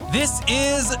This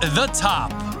is The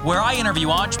Top, where I interview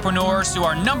entrepreneurs who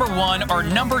are number one or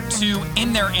number two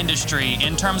in their industry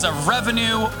in terms of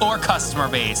revenue or customer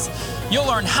base. You'll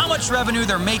learn how much revenue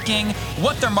they're making,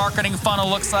 what their marketing funnel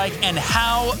looks like, and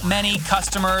how many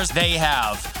customers they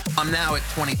have. I'm now at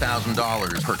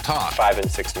 $20,000 per top. 5 and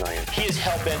 6 million. He is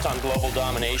hell-bent on global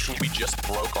domination. We just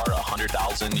broke our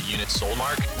 100,000 units sold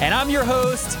mark. And I'm your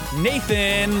host,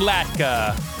 Nathan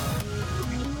Latka.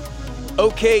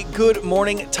 Okay, good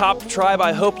morning, Top Tribe.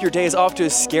 I hope your day is off to a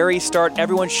scary start.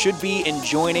 Everyone should be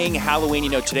enjoying Halloween. You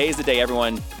know, today is the day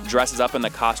everyone dresses up in the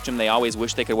costume they always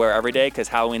wish they could wear every day because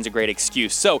Halloween's a great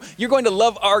excuse. So you're going to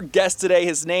love our guest today.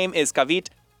 His name is Kavit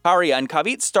Paria, and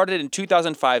Kavit started in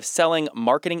 2005 selling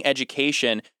marketing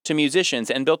education to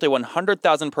musicians and built a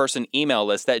 100,000 person email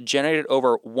list that generated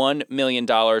over $1 million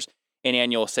in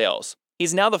annual sales.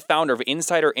 He's now the founder of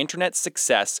Insider Internet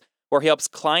Success, where he helps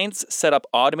clients set up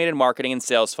automated marketing and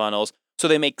sales funnels so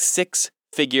they make 6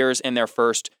 figures in their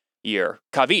first year.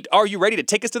 Kavit, are you ready to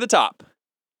take us to the top?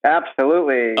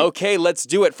 Absolutely. Okay, let's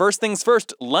do it. First things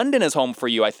first, London is home for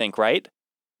you, I think, right?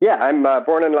 Yeah, I'm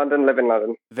born in London, live in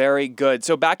London. Very good.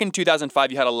 So back in 2005,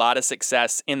 you had a lot of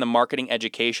success in the marketing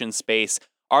education space.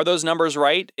 Are those numbers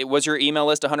right? Was your email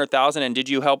list 100,000, and did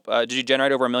you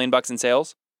generate over $1 million in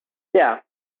sales? Yeah.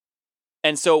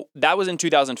 And so that was in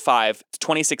 2005,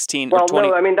 2016. Well,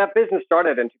 no, I mean, that business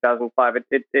started in 2005.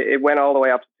 It went all the way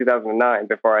up to 2009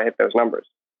 before I hit those numbers.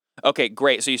 Okay,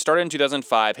 great. So you started in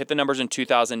 2005, hit the numbers in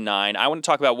 2009. I want to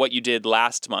talk about what you did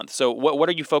last month. So what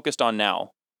are you focused on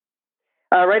now?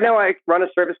 Right now, I run a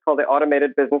service called the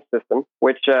Automated Business System,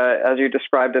 which, as you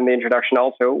described in the introduction,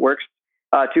 also works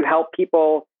to help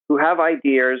people who have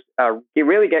ideas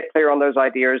really get clear on those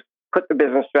ideas, put the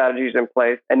business strategies in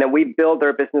place, and then we build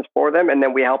their business for them, and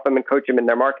then we help them and coach them in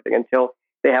their marketing until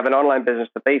they have an online business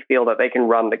that they feel that they can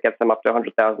run that gets them up to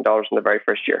 $100,000 in the very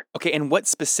first year. Okay, and what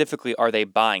specifically are they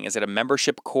buying? Is it a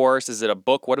membership course? Is it a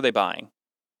book? What are they buying?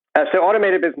 So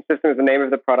Automated Business System is the name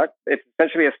of the product. It's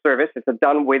essentially a service. It's a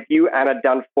done with you and a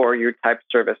done for you type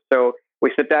service. So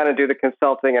we sit down and do the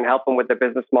consulting and help them with the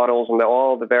business models and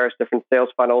all the various different sales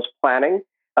funnels planning.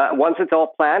 Once it's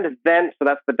all planned, then, so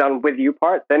that's the done with you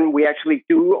part, then we actually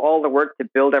do all the work to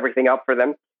build everything up for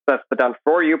them. So that's the done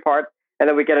for you part. And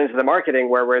then we get into the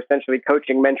marketing where we're essentially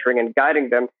coaching, mentoring, and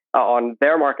guiding them on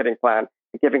their marketing plan,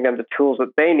 giving them the tools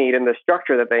that they need and the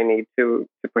structure that they need to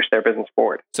push their business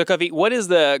forward. So Kavit,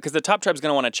 because the Top Tribe is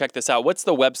going to want to check this out, what's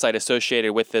the website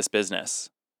associated with this business?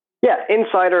 Yeah,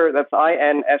 Insider, that's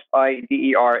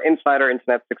INSIDER,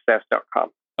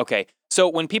 insiderinternetsuccess.com. Okay, so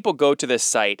when people go to this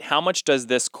site, how much does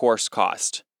this course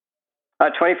cost?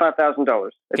 $25,000.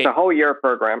 It's a whole year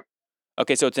program.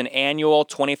 Okay, so it's an annual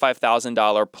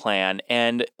 $25,000 plan.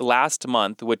 And last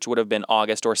month, which would have been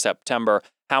August or September,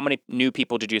 how many new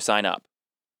people did you sign up?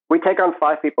 We take on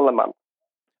 5 people a month.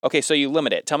 Okay, so you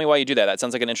limit it. Tell me why you do that. That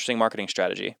sounds like an interesting marketing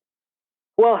strategy.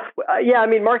 Well, yeah, I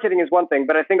mean, marketing is one thing,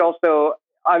 but I think also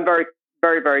I'm very,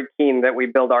 very, very keen that we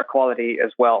build our quality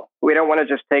as well. We don't want to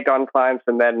just take on clients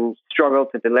and then struggle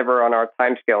to deliver on our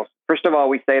timescales. First of all,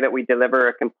 we say that we deliver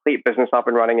a complete business up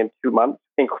and running in 2 months,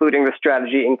 including the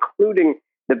strategy, including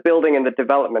the building and the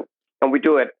development. And we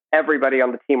do it. Everybody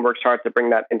on the team works hard to bring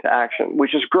that into action,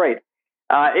 which is great.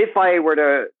 If I were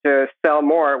to sell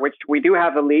more, which we do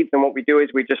have the leads, and what we do is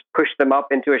we just push them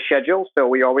up into a schedule. So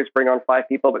we always bring on 5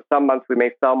 people, but some months we may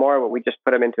sell more, but we just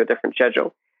put them into a different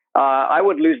schedule. I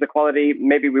would lose the quality.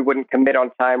 Maybe we wouldn't commit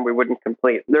on time. We wouldn't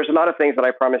complete. There's a lot of things that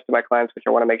I promise to my clients, which I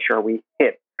want to make sure we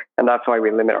hit. And that's why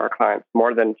we limit our clients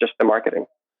more than just the marketing.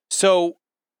 So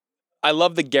I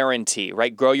love the guarantee,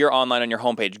 right? Grow your online on your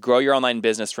homepage. Grow your online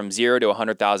business from 0 to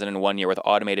 100,000 in 1 year with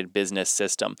Automated Business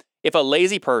System. If a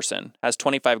lazy person has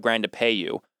 25 grand to pay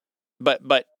you, but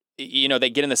you know, they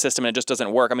get in the system and it just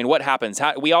doesn't work. I mean, what happens?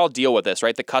 We all deal with this,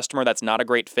 right? The customer that's not a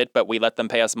great fit, but we let them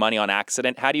pay us money on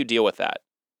accident. How do you deal with that?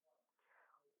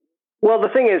 Well, the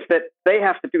thing is that they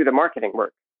have to do the marketing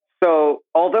work. So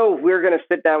although we're going to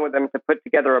sit down with them to put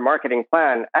together a marketing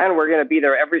plan, and we're going to be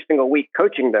there every single week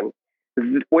coaching them,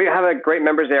 we have a great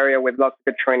members area with lots of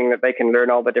good training that they can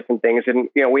learn all the different things. And,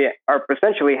 you know, we are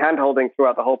essentially hand-holding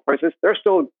throughout the whole process. They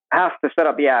still have to set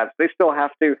up the ads. They still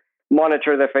have to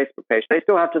monitor their Facebook page. They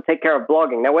still have to take care of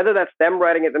blogging. Now, whether that's them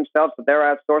writing it themselves or they're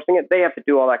outsourcing it, they have to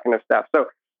do all that kind of stuff. So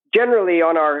generally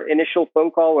on our initial phone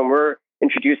call, when we're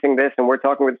introducing this and we're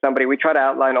talking with somebody, we try to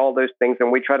outline all those things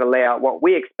and we try to lay out what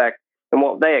we expect and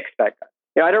what they expect.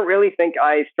 You know, I don't really think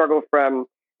I struggle from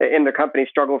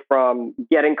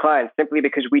getting clients simply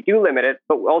because we do limit it,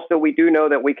 but also we do know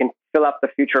that we can fill up the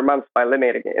future months by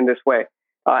limiting it in this way.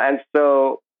 And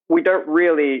so we don't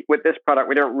really, with this product,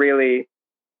 we don't really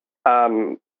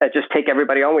just take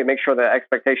everybody on. We make sure the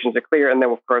expectations are clear. And then,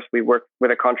 of course, we work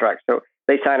with a contract. So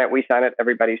they sign it, we sign it,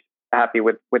 everybody's happy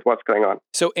with what's going on.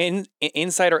 So in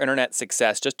Insider Internet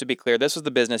Success, just to be clear, this was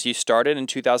the business you started in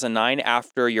 2009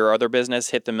 after your other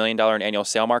business hit the $1 million in annual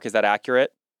sale mark. Is that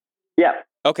accurate? Yeah.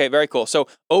 Okay, very cool. So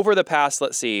over the past,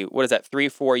 let's see, what is that,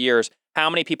 3-4 years, how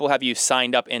many people have you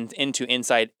signed up into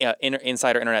Insider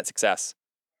Internet Success?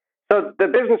 So the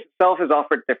business itself has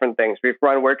offered different things. We've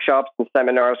run workshops and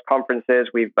seminars, conferences.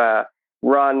 We've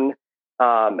run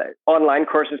online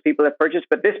courses people have purchased.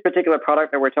 But this particular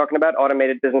product that we're talking about,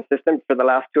 Automated Business System, for the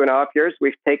last 2.5 years,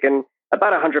 we've taken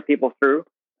about 100 people through.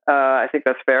 I think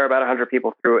that's fair, about 100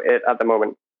 people through it at the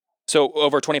moment. So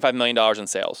over $25 million in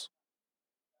sales.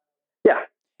 Yeah.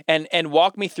 And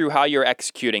walk me through how you're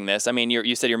executing this. I mean,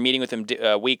 you said you're meeting with them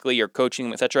weekly, you're coaching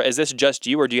them, et cetera. Is this just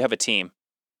you, or do you have a team?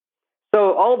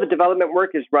 So all the development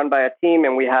work is run by a team,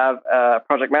 and we have a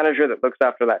project manager that looks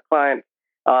after that client.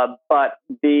 But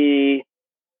the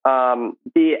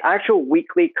actual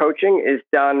weekly coaching is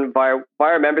done via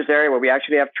our members area, where we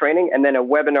actually have training, and then a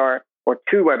webinar or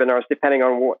 2 webinars, depending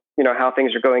on what, how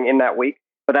things are going in that week.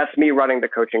 But that's me running the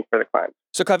coaching for the client.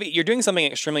 So, Kavit, you're doing something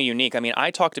extremely unique. I mean,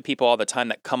 I talk to people all the time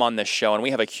that come on this show, and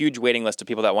we have a huge waiting list of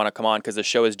people that want to come on because the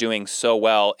show is doing so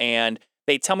well. And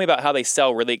they tell me about how they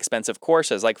sell really expensive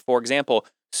courses. Like, for example,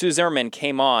 Sue Zimmerman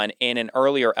came on in an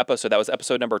earlier episode, that was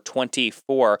episode number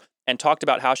 24, and talked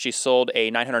about how she sold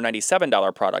a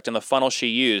 $997 product and the funnel she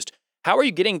used. How are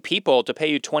you getting people to pay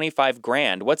you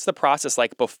 $25,000? What's the process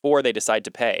like before they decide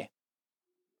to pay?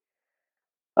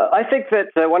 I think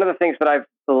that one of the things that I've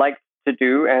liked to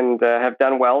do and have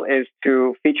done well is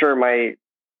to feature my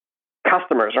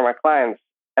customers or my clients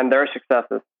and their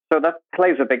successes. So that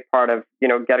plays a big part of,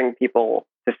 getting people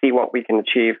to see what we can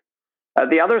achieve.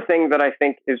 The other thing that I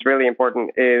think is really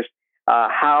important is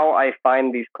how I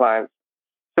find these clients.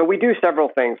 So we do several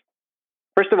things.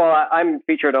 First of all, I'm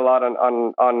featured a lot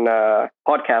on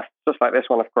podcasts, just like this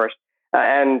one, of course.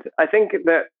 And I think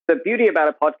that the beauty about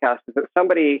a podcast is that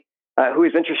somebody who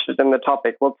is interested in the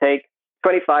topic will take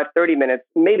 25, 30 minutes,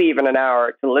 maybe even an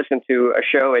hour to listen to a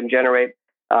show and generate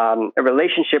a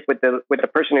relationship with the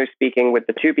person who's speaking, with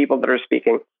the 2 people that are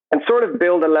speaking, and sort of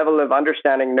build a level of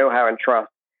understanding, know-how, and trust.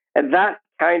 And that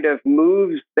kind of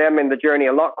moves them in the journey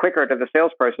a lot quicker to the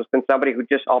sales process than somebody who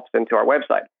just opts into our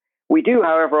website. We do,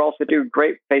 however, also do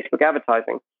great Facebook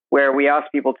advertising, where we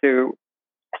ask people to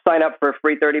sign up for a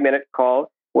free 30-minute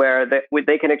call where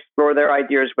they can explore their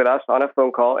ideas with us on a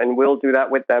phone call, and we'll do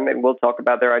that with them, and we'll talk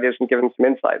about their ideas and give them some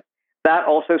insights. That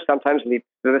also sometimes leads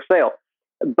to the sale.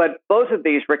 But both of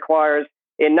these requires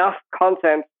enough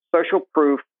content, social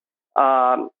proof,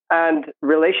 and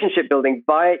relationship building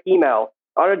via email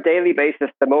on a daily basis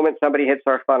the moment somebody hits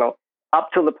our funnel, up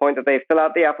till the point that they fill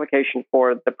out the application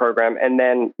for the program, and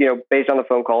then, based on the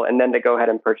phone call, and then they go ahead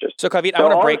and purchase. So, Kavit,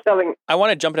 I want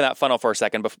to jump into that funnel for a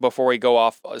second before we go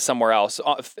off somewhere else.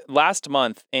 Last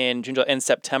month in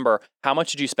September, how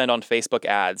much did you spend on Facebook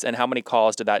ads, and how many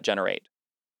calls did that generate?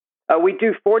 We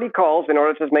do 40 calls in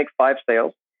order to make 5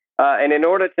 sales, and in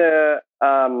order to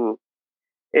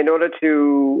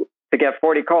get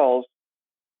 40 calls,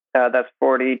 that's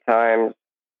 40 times.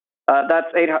 That's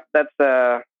 8.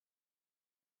 That's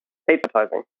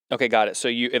advertising. Okay, got it. So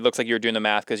it looks like you're doing the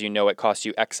math because it costs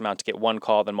you X amount to get 1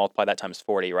 call, then multiply that times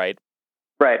 40, right?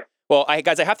 Right. Well, I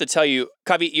have to tell you,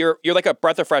 Kavit, you're like a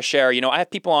breath of fresh air. I have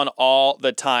people on all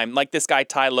the time, like this guy,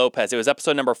 Ty Lopez. It was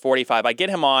episode number 45. I get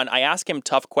him on. I ask him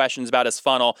tough questions about his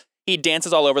funnel. He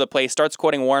dances all over the place, starts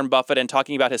quoting Warren Buffett and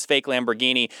talking about his fake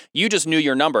Lamborghini. You just knew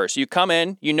your numbers. You come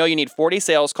in, you need 40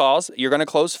 sales calls. You're going to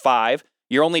close 5.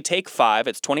 You only take 5.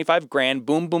 It's $25,000.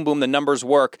 Boom, boom, boom. The numbers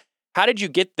work. How did you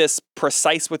get this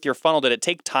precise with your funnel? Did it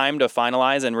take time to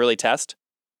finalize and really test?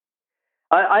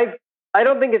 I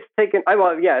don't think it's taken.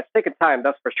 It's taken time,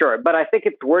 that's for sure. But I think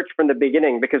it's worked from the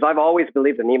beginning because I've always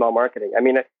believed in email marketing. I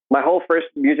mean, my whole first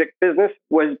music business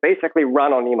was basically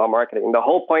run on email marketing. The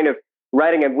whole point of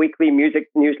writing a weekly music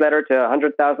newsletter to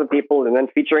 100,000 people and then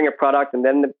featuring a product and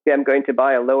then them going to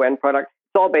buy a low-end product,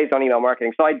 it's all based on email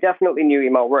marketing. So I definitely knew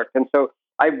email worked. And so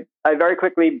I very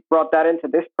quickly brought that into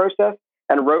this process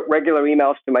and wrote regular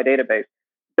emails to my database.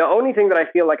 The only thing that I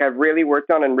feel like I've really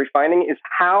worked on and refining is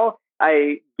how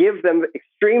I give them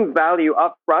extreme value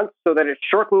up front so that it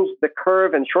shortens the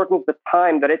curve and shortens the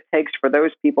time that it takes for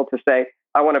those people to say,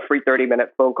 I want a free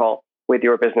 30-minute phone call with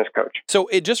your business coach. So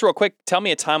just real quick, tell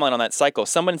me a timeline on that cycle.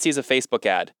 Someone sees a Facebook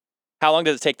ad. How long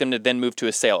does it take them to then move to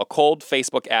a sale? A cold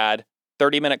Facebook ad,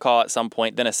 30-minute call at some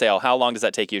point, then a sale. How long does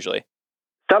that take usually?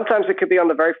 Sometimes it could be on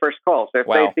the very first call. So if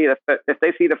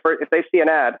they see an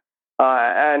ad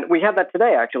And we had that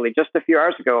today, actually, just a few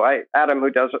hours ago. Adam, who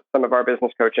does some of our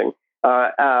business coaching,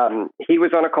 he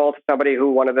was on a call to somebody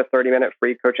who wanted a 30-minute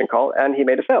free coaching call, and he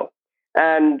made a sale.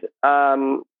 And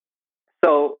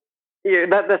so yeah,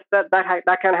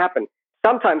 that can happen.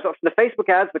 Sometimes the Facebook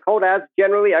ads, the cold ads,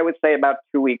 generally, I would say about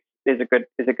 2 weeks is a good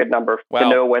number to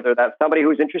know whether that's somebody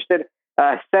who's interested.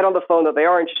 Said on the phone that they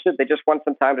are interested. They just want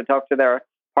some time to talk to their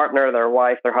partner, their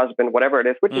wife, their husband, whatever it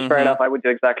is, which is fair enough. I would do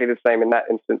exactly the same in that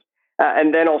instance.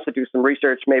 And then also do some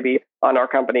research maybe on our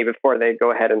company before they go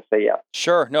ahead and say yes.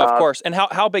 Sure. No, of course. And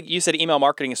how big, you said email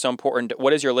marketing is so important.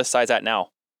 What is your list size at now?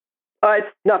 It's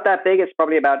not that big. It's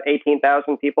probably about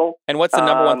 18,000 people. And what's the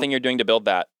number one thing you're doing to build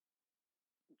that?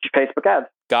 Facebook ads.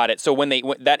 Got it. So when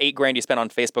that $8,000 you spent on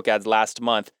Facebook ads last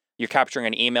month, you're capturing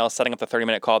an email, setting up the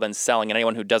 30-minute call, then selling. And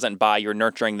anyone who doesn't buy, you're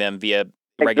nurturing them via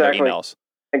regular emails.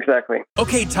 Exactly.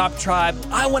 Okay, Top Tribe,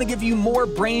 I want to give you more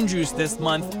brain juice this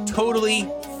month, totally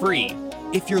free.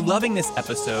 If you're loving this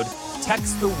episode,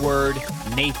 text the word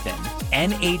Nathan,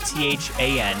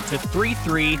 Nathan, to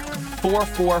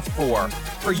 33444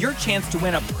 for your chance to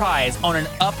win a prize on an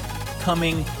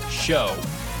upcoming show.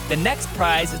 The next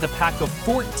prize is a pack of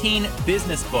 14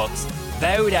 business books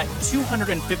valued at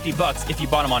 $250 if you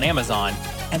bought them on Amazon.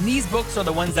 And these books are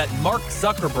the ones that Mark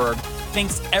Zuckerberg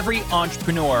thinks every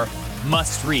entrepreneur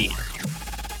must read.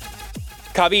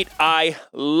 Kavit, I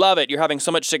love it. You're having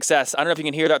so much success. I don't know if you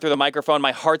can hear that through the microphone.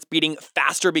 My heart's beating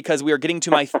faster because we are getting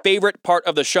to my favorite part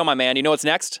of the show, my man. You know what's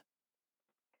next?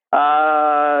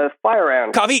 Fire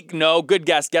round. Kavit, no, good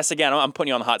guess. Guess again. I'm putting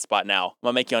you on the hot spot now. I'm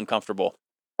going to make you uncomfortable.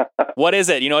 What is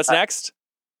it? You know what's next?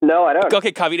 No, I don't.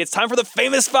 Okay, Kavit, it's time for the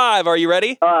famous five. Are you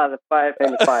ready? The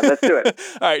famous five. Let's do it.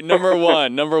 All right, number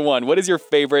one. What is your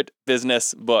favorite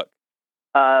business book?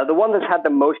 The one that's had the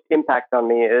most impact on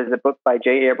me is a book by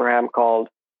Jay Abraham called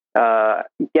How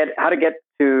to Get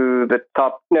to the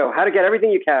Top. No, How to Get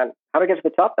Everything You Can. How to Get to the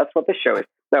Top? That's what this show is.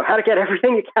 No, How to Get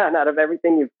Everything You Can out of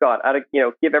everything you've got. How to,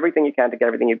 give everything you can to get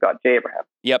everything you've got. Jay Abraham.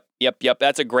 Yep.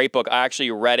 That's a great book. I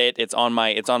actually read it. It's on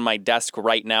my desk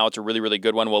right now. It's a really, really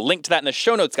good one. We'll link to that in the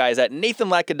show notes, guys, at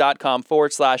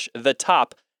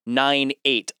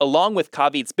nathanlatka.com/the-top98, along with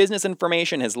Kavit's business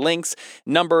information, his links,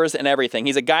 numbers, and everything.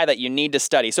 He's a guy that you need to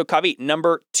study. So, Kavit,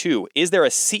 number 2, is there a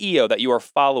CEO that you are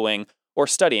following or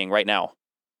studying right now?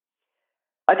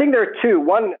 I think there are two.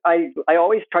 One, I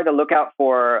always try to look out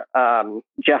for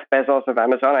Jeff Bezos of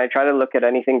Amazon. I try to look at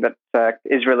anything that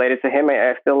is related to him.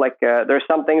 I feel like there's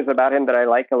some things about him that I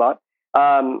like a lot.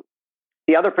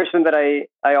 The other person that I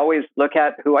always look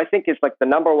at, who I think is like the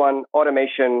number one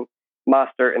automation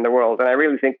master in the world, and I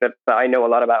really think that I know a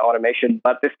lot about automation,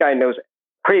 but this guy knows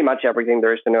pretty much everything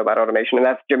there is to know about automation, and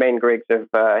that's Jermaine Griggs of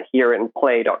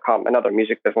HereInPlay.com, another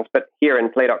music business, but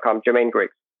HereInPlay.com, Jermaine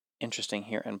Griggs. Interesting,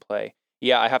 Here and Play.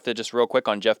 Yeah, I have to just real quick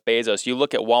on Jeff Bezos. You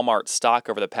look at Walmart stock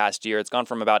over the past year, it's gone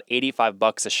from about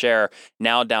 $85 a share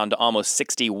now down to almost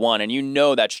 61. And you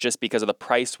know that's just because of the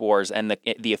price wars and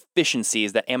the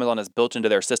efficiencies that Amazon has built into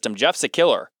their system. Jeff's a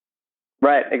killer.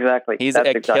 Right, exactly. He's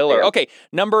a killer. Okay,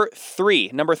 number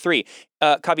three.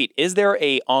 Kavit, is there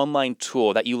a online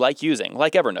tool that you like using,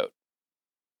 like Evernote?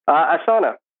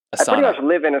 Asana. I pretty much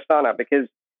live in Asana because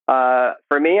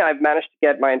for me, I've managed to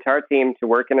get my entire team to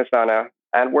work in Asana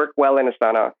and work well in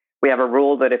Asana. We have a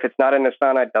rule that if it's not in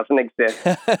Asana, it doesn't exist.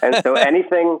 And so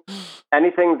anything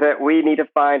that we need to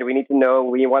find, we need to know,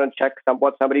 we want to check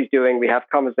what somebody's doing. We have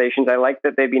conversations. I like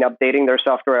that they've been updating their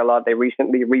software a lot. They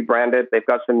recently rebranded. They've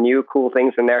got some new cool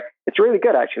things in there. It's really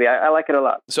good, actually. I like it a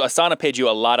lot. So Asana paid you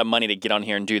a lot of money to get on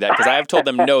here and do that because I have told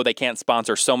them no, they can't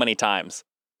sponsor so many times.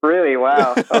 Really?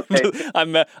 Wow. Okay.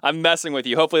 I'm messing with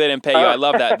you. Hopefully they didn't pay you. I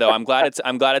love that though. I'm glad it's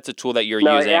a tool that you're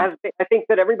using. I think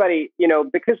that everybody,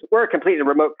 because we're a completely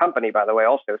remote company, by the way,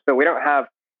 also. So we don't have,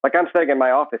 like I'm sitting in my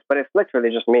office, but it's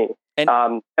literally just me.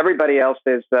 And everybody else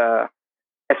is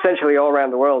essentially all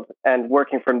around the world and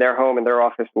working from their home and their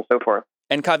office and so forth.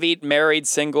 And Kavit, married,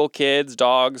 single, kids,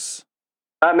 dogs?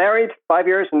 Married, 5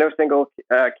 years, no single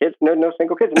kids, no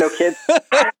single kids, no kids,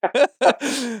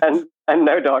 and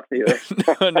no dogs either.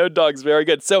 No dogs, very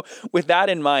good. So with that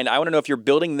in mind, I want to know if you're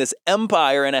building this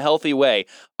empire in a healthy way.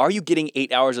 Are you getting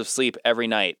 8 hours of sleep every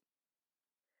night?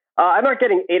 I'm not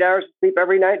getting 8 hours of sleep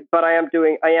every night, but I am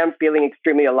feeling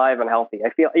extremely alive and healthy.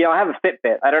 I feel, I have a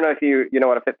Fitbit. I don't know if you know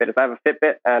what a Fitbit is. I have a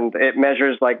Fitbit, and it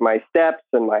measures like my steps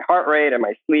and my heart rate and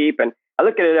my sleep, and I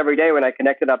look at it every day when I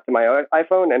connect it up to my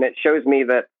iPhone, and it shows me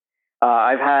that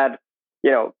I've had,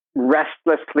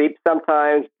 restless sleep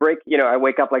sometimes, I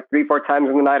wake up like 3-4 times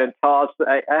in the night and toss.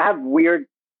 I have weird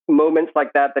moments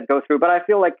like that go through, but I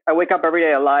feel like I wake up every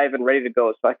day alive and ready to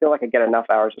go, so I feel like I get enough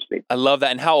hours of sleep. I love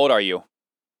that. And how old are you?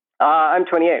 I'm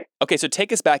 28. Okay, so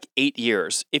take us back 8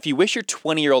 years. If you wish your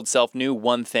 20-year-old self knew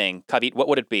one thing, Kavit, what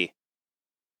would it be?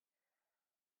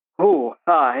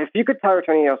 If you could tell your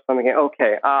 20-year-old something,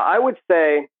 okay. I would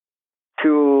say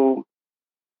to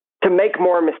make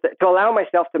more mistakes, to allow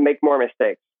myself to make more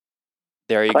mistakes.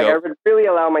 There you go. I would really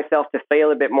allow myself to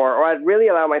fail a bit more, or I'd really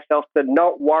allow myself to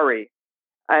not worry.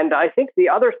 And I think the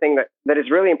other thing that is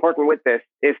really important with this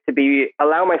is to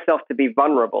allow myself to be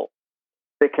vulnerable.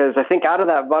 Because I think out of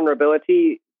that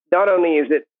vulnerability, not only is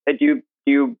it that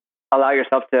you allow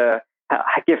yourself to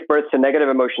give birth to negative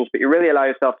emotions, but you really allow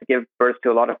yourself to give birth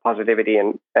to a lot of positivity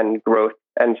and growth.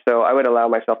 And so I would allow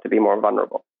myself to be more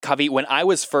vulnerable. Kavit, when I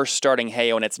was first starting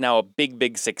Heyo, and it's now a big,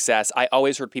 big success, I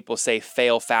always heard people say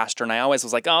fail faster. And I always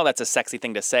was like, oh, that's a sexy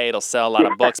thing to say. It'll sell a lot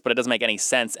of books, but it doesn't make any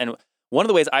sense. And one of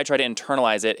the ways I try to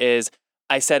internalize it is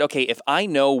I said, okay, if I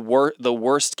know the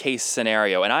worst case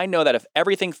scenario, and I know that if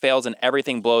everything fails and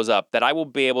everything blows up, that I will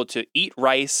be able to eat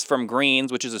rice from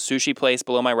Greens, which is a sushi place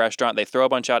below my restaurant. They throw a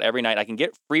bunch out every night. I can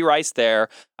get free rice there.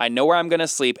 I know where I'm going to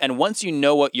sleep. And once you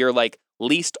know what your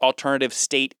least alternative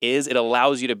state is, it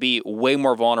allows you to be way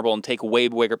more vulnerable and take way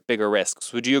bigger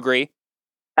risks. Would you agree?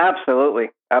 Absolutely.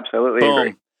 Absolutely Boom.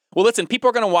 Agree. Well, listen, people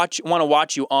are going to want to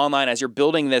watch you online as you're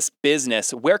building this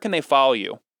business. Where can they follow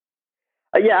you?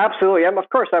 Yeah, absolutely. Of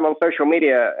course, I'm on social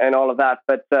media and all of that,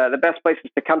 but the best place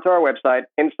is to come to our website,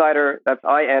 Insider, that's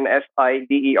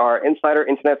INSIDER,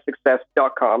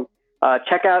 InsiderInternetSuccess.com.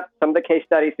 Check out some of the case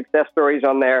study success stories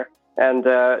on there. And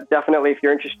definitely, if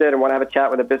you're interested and want to have a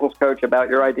chat with a business coach about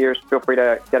your ideas, feel free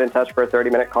to get in touch for a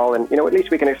 30-minute call. And, at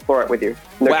least we can explore it with you.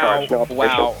 No charge, no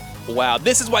obligation. Wow.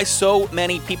 This is why so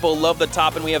many people love The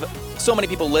Top, and we have so many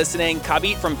people listening.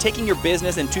 Kavit, from taking your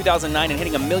business in 2009 and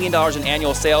hitting $1 million in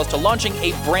annual sales to launching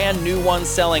a brand new one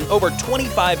selling over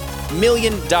 $25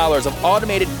 million of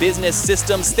automated business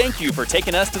systems. Thank you for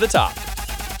taking us to the top.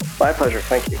 My pleasure.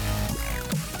 Thank you.